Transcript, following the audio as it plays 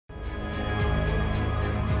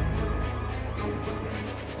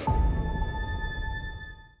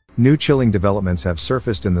New chilling developments have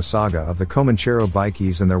surfaced in the saga of the Comanchero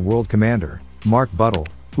bikies and their world commander, Buddle,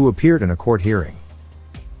 who appeared in a court hearing.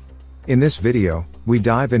 In this video, we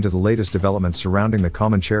dive into the latest developments surrounding the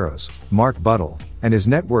Comancheros, Buddle, and his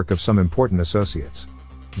network of some important associates.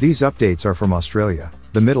 These updates are from Australia,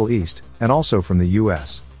 the Middle East, and also from the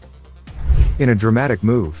US. In a dramatic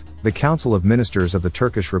move, the Council of Ministers of the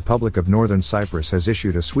Turkish Republic of Northern Cyprus has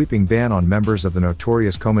issued a sweeping ban on members of the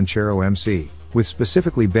notorious Comanchero MC, with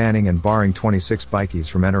specifically banning and barring 26 bikies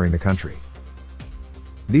from entering the country.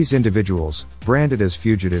 These individuals, branded as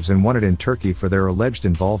fugitives and wanted in Turkey for their alleged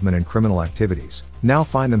involvement in criminal activities, now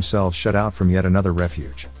find themselves shut out from yet another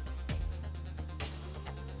refuge.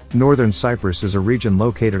 Northern Cyprus is a region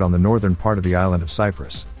located on the northern part of the island of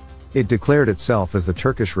Cyprus. It declared itself as the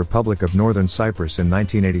Turkish Republic of Northern Cyprus in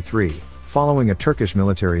 1983, following a Turkish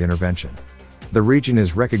military intervention. The region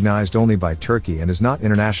is recognized only by Turkey and is not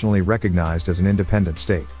internationally recognized as an independent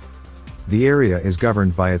state. The area is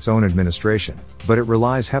governed by its own administration, but it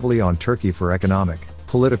relies heavily on Turkey for economic,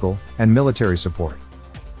 political, and military support.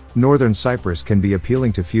 Northern Cyprus can be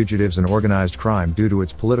appealing to fugitives and organized crime due to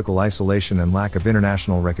its political isolation and lack of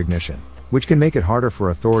international recognition, which can make it harder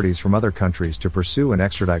for authorities from other countries to pursue and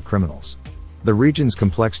extradite criminals. The region's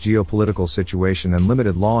complex geopolitical situation and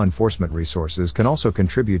limited law enforcement resources can also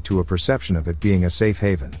contribute to a perception of it being a safe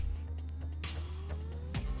haven.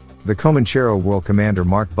 The Comanchero World Commander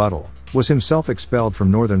Buddle was himself expelled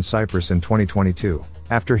from Northern Cyprus in 2022,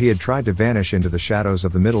 after he had tried to vanish into the shadows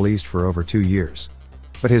of the Middle East for over 2 years.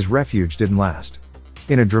 But his refuge didn't last.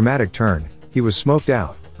 In a dramatic turn, he was smoked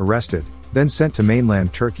out, arrested, then sent to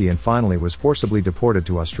mainland Turkey and finally was forcibly deported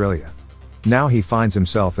to Australia. Now he finds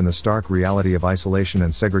himself in the stark reality of isolation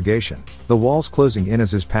and segregation, the walls closing in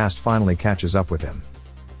as his past finally catches up with him.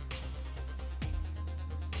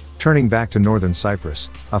 Turning back to Northern Cyprus,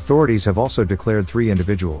 authorities have also declared 3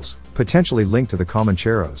 individuals, potentially linked to the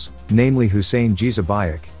Comancheros, namely Hussein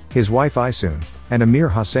Gizabayak, his wife Isun, and Amir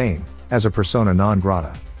Hossein, as a persona non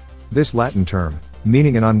grata. This Latin term,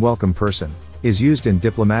 meaning an unwelcome person, is used in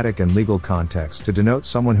diplomatic and legal contexts to denote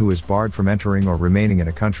someone who is barred from entering or remaining in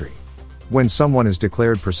a country. When someone is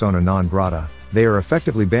declared persona non grata, they are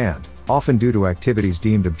effectively banned, often due to activities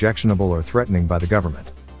deemed objectionable or threatening by the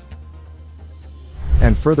government.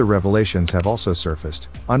 And further revelations have also surfaced,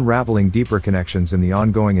 unraveling deeper connections in the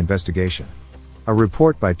ongoing investigation. A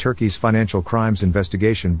report by Turkey's Financial Crimes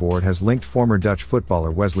Investigation Board has linked former Dutch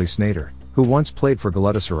footballer Wesley Sneijder, who once played for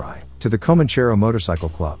Galatasaray, to the Comanchero Motorcycle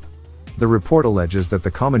Club. The report alleges that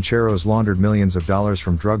the Comancheros laundered millions of dollars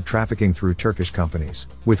from drug trafficking through Turkish companies,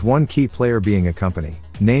 with one key player being a company,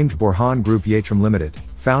 named Borhan Group Yatırım Limited,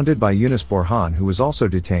 founded by Yunus Borhan, who was also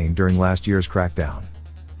detained during last year's crackdown.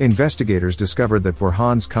 Investigators discovered that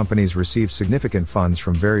Borhan's companies received significant funds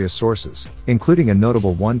from various sources, including a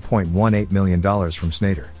notable $1.18 million from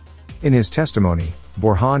Sneijder. In his testimony,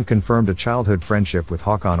 Borhan confirmed a childhood friendship with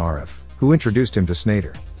Hakan Arif, who introduced him to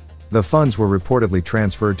Sneijder. The funds were reportedly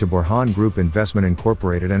transferred to Borhan Group Investment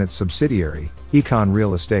Incorporated and its subsidiary, Econ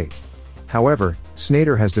Real Estate. However,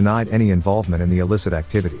 Sneijder has denied any involvement in the illicit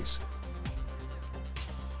activities.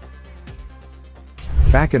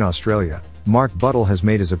 Back in Australia, Buddle has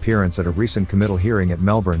made his appearance at a recent committal hearing at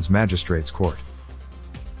Melbourne's Magistrates Court.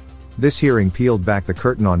 This hearing peeled back the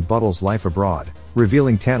curtain on Buddle's life abroad,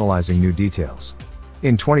 revealing tantalizing new details.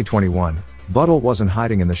 In 2021, Buddle wasn't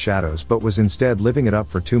hiding in the shadows but was instead living it up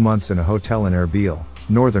for 2 months in a hotel in Erbil,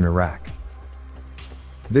 northern Iraq.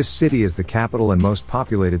 This city is the capital and most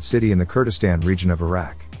populated city in the Kurdistan region of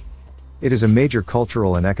Iraq. It is a major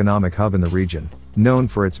cultural and economic hub in the region, known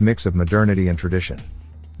for its mix of modernity and tradition.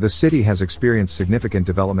 The city has experienced significant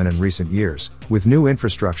development in recent years, with new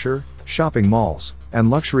infrastructure, shopping malls, and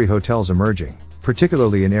luxury hotels emerging,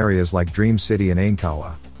 particularly in areas like Dream City and Ain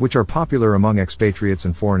Kawa, which are popular among expatriates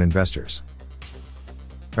and foreign investors.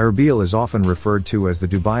 Erbil is often referred to as the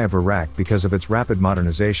Dubai of Iraq because of its rapid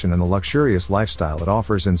modernization and the luxurious lifestyle it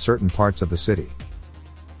offers in certain parts of the city.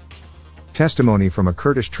 Testimony from a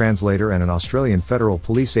Kurdish translator and an Australian federal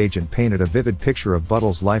police agent painted a vivid picture of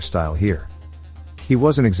Buddle's lifestyle here. He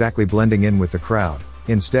wasn't exactly blending in with the crowd.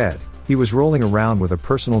 Instead, he was rolling around with a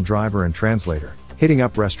personal driver and translator, hitting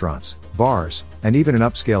up restaurants, bars, and even an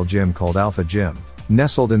upscale gym called Alpha Gym,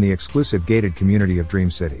 nestled in the exclusive gated community of Dream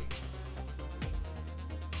City.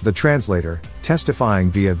 The translator, testifying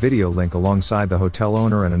via video link alongside the hotel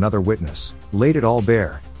owner and another witness, laid it all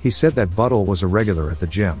bare. He said that Buddle was a regular at the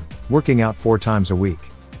gym, working out 4 times a week.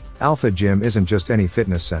 Alpha Gym isn't just any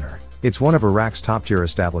fitness center. It's one of Iraq's top-tier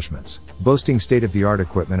establishments, boasting state-of-the-art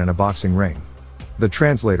equipment and a boxing ring. The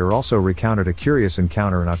translator also recounted a curious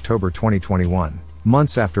encounter in October 2021,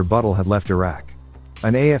 months after Buddle had left Iraq.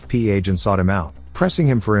 An AFP agent sought him out, pressing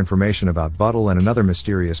him for information about Buddle and another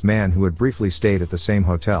mysterious man who had briefly stayed at the same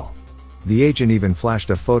hotel. The agent even flashed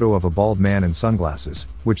a photo of a bald man in sunglasses,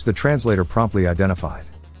 which the translator promptly identified.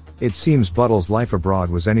 It seems Buddle's life abroad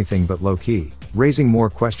was anything but low-key, raising more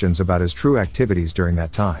questions about his true activities during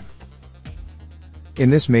that time. In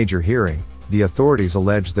this major hearing, the authorities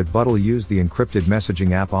alleged that Buddle used the encrypted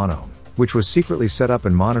messaging app Onome, which was secretly set up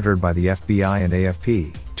and monitored by the FBI and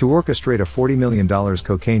AFP, to orchestrate a $40 million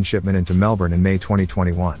cocaine shipment into Melbourne in May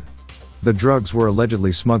 2021. The drugs were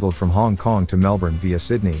allegedly smuggled from Hong Kong to Melbourne via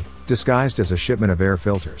Sydney, disguised as a shipment of air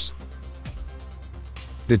filters.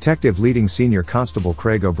 Detective leading Senior Constable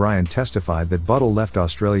Craig O'Brien testified that Buddle left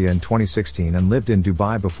Australia in 2016 and lived in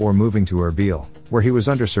Dubai before moving to Erbil, where he was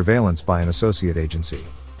under surveillance by an associate agency.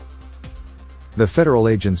 The federal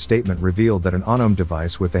agent's statement revealed that an Onome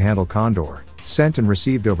device with the handle Condor sent and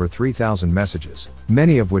received over 3,000 messages,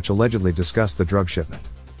 many of which allegedly discussed the drug shipment.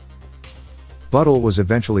 Buddle was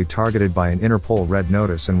eventually targeted by an Interpol Red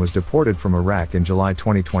Notice and was deported from Iraq in July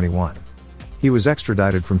 2021. He was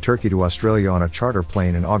extradited from Turkey to Australia on a charter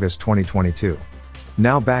plane in August 2022.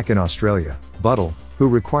 Now back in Australia, Buddle, who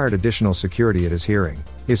required additional security at his hearing,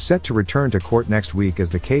 is set to return to court next week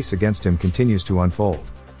as the case against him continues to unfold.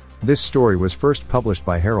 This story was first published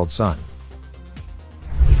by Herald Sun.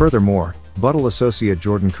 Furthermore, Buddle associate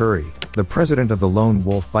Jordan Curry, the president of the Lone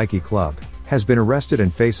Wolf Bikie Club, has been arrested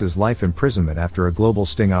and faces life imprisonment after a global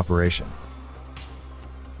sting operation.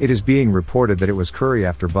 It is being reported that it was Curry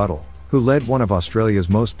after Buddle, who led one of Australia's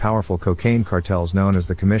most powerful cocaine cartels known as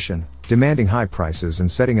the Commission, demanding high prices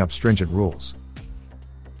and setting up stringent rules.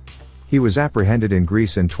 He was apprehended in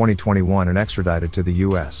Greece in 2021 and extradited to the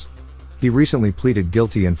US. He recently pleaded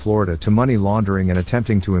guilty in Florida to money laundering and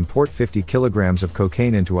attempting to import 50 kilograms of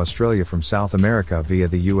cocaine into Australia from South America via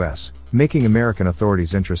the US, making American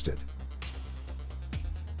authorities interested.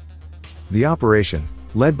 The operation,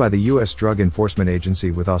 led by the US Drug Enforcement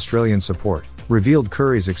Agency with Australian support, revealed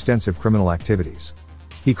Curry's extensive criminal activities.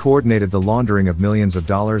 He coordinated the laundering of millions of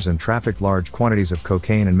dollars and trafficked large quantities of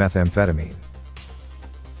cocaine and methamphetamine.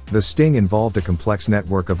 The sting involved a complex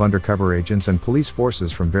network of undercover agents and police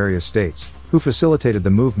forces from various states, who facilitated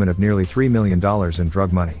the movement of nearly $3 million in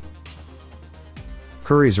drug money.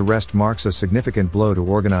 Curry's arrest marks a significant blow to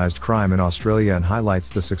organized crime in Australia and highlights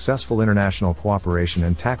the successful international cooperation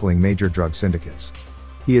in tackling major drug syndicates.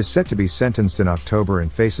 He is set to be sentenced in October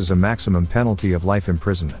and faces a maximum penalty of life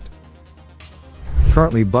imprisonment.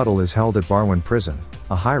 Currently Buddle is held at Barwon Prison,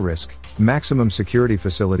 a high-risk, maximum security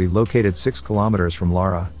facility located 6 kilometers from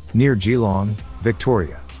Lara, near Geelong,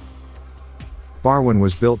 Victoria. Barwon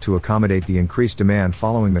was built to accommodate the increased demand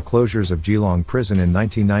following the closures of Geelong Prison in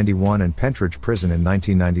 1991 and Pentridge Prison in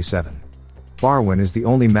 1997. Barwon is the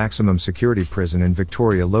only maximum security prison in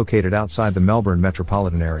Victoria located outside the Melbourne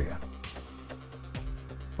metropolitan area.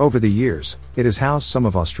 Over the years, it has housed some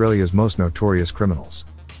of Australia's most notorious criminals.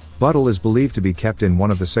 Buddle is believed to be kept in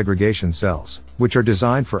one of the segregation cells, which are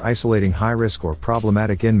designed for isolating high-risk or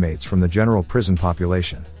problematic inmates from the general prison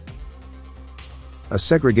population. A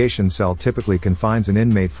segregation cell typically confines an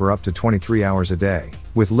inmate for up to 23 hours a day,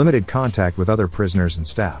 with limited contact with other prisoners and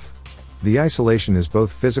staff. The isolation is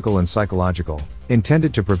both physical and psychological,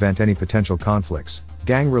 intended to prevent any potential conflicts,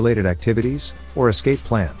 gang-related activities, or escape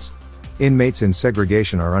plans. Inmates in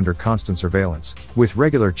segregation are under constant surveillance, with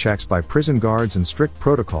regular checks by prison guards and strict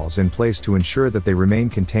protocols in place to ensure that they remain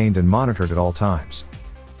contained and monitored at all times.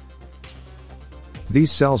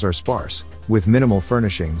 These cells are sparse, with minimal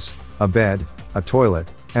furnishings, a bed, a toilet,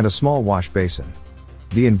 and a small wash basin.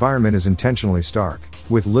 The environment is intentionally stark,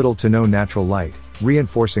 with little to no natural light,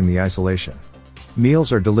 reinforcing the isolation.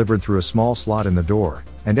 Meals are delivered through a small slot in the door,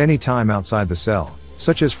 and any time outside the cell,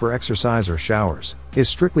 such as for exercise or showers, is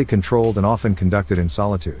strictly controlled and often conducted in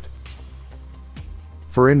solitude.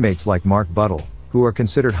 For inmates like Mark Buddle, who are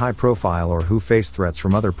considered high profile or who face threats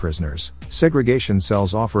from other prisoners, segregation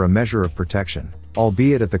cells offer a measure of protection,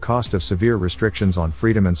 albeit at the cost of severe restrictions on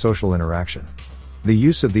freedom and social interaction. The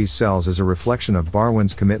use of these cells is a reflection of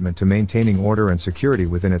Barwon's commitment to maintaining order and security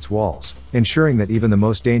within its walls, ensuring that even the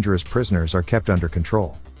most dangerous prisoners are kept under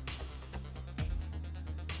control.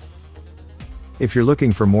 If you're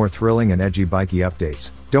looking for more thrilling and edgy bikie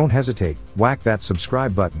updates, don't hesitate, whack that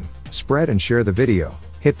subscribe button, spread and share the video,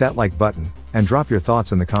 hit that like button, and drop your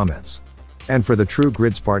thoughts in the comments. And for the true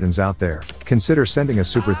grid Spartans out there, consider sending a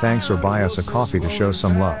super thanks or buy us a coffee to show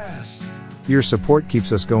some love. Your support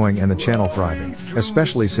keeps us going and the channel thriving,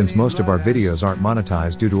 especially since most of our videos aren't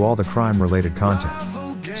monetized due to all the crime-related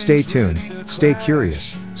content. Stay tuned, stay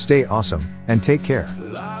curious, stay awesome, and take care.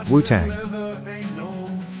 Wu-Tang.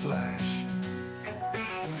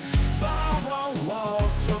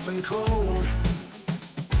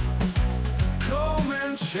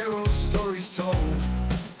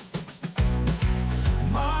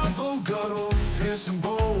 fierce and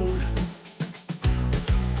bold.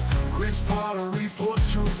 Great Sparta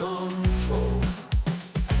reports truth unfold.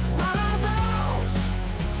 Rouse,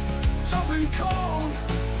 tough and cold.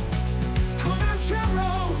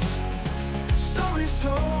 Comanchero's stories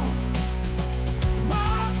told.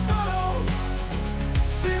 Buddle,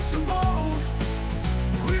 fierce and bold.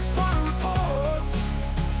 Great Sparta reports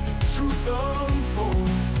truth unfold.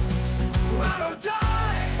 Ride or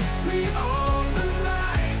die, we all